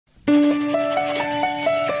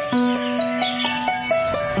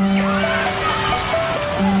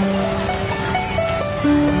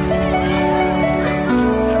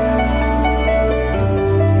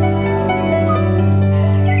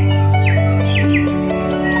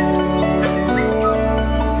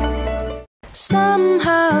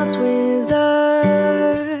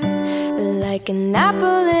an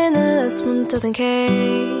apple in the last month of the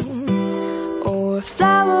cane, or a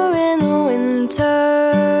flower in the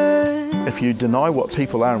winter. If you deny what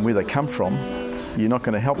people are and where they come from, you're not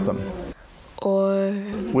going to help them.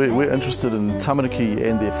 We're interested in tamariki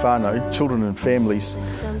and their whānau, children and families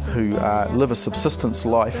who live a subsistence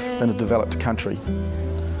life in a developed country,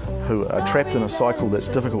 who are trapped in a cycle that's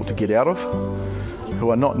difficult to get out of, who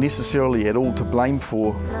are not necessarily at all to blame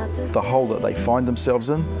for the hole that they find themselves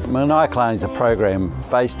in. Manaiakalani is a program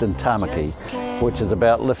based in Tamaki, which is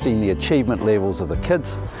about lifting the achievement levels of the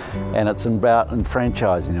kids, and it's about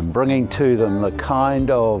enfranchising them, bringing to them the kind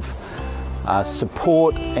of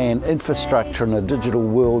support and infrastructure in a digital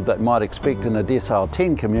world that might expect in a decile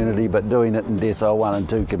 10 community, but doing it in decile 1 and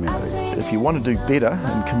 2 communities. If you want to do better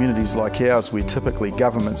in communities like ours, where typically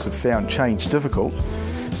governments have found change difficult,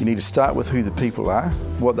 you need to start with who the people are,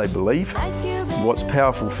 what they believe, what's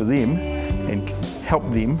powerful for them, and help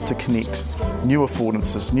them to connect new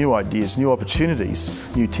affordances, new ideas, new opportunities,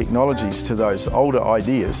 new technologies to those older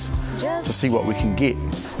ideas to see what we can get.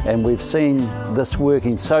 And we've seen this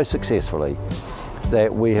working so successfully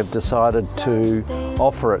that we have decided to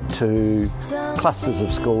offer it to clusters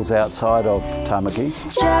of schools outside of Tamaki.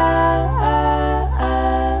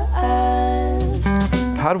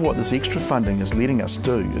 Part of what this extra funding is letting us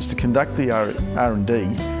do is to conduct the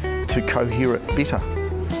R&D to cohere it better,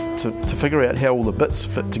 to figure out how all the bits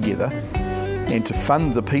fit together, and to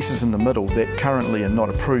fund the pieces in the middle that currently are not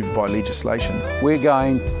approved by legislation. We're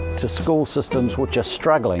going to school systems which are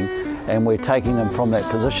struggling, and we're taking them from that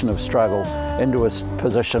position of struggle into a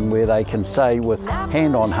position where they can say with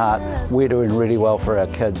hand on heart, we're doing really well for our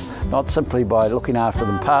kids, not simply by looking after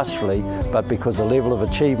them pastorally, but because the level of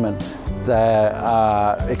achievement they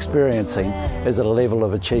are experiencing is at a level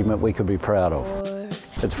of achievement we could be proud of.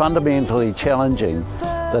 It's fundamentally challenging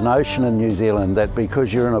the notion in New Zealand that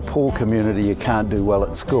because you're in a poor community you can't do well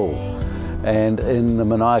at school. And in the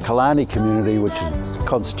Manaiakalani community, which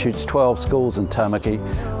constitutes 12 schools in Tamaki,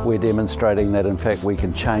 we're demonstrating that in fact we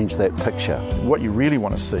can change that picture. What you really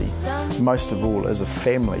want to see, most of all, is a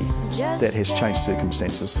family that has changed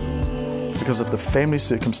circumstances. Because if the family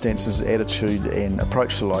circumstances, attitude and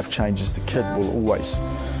approach to life changes, the kid will always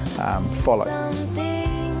follow.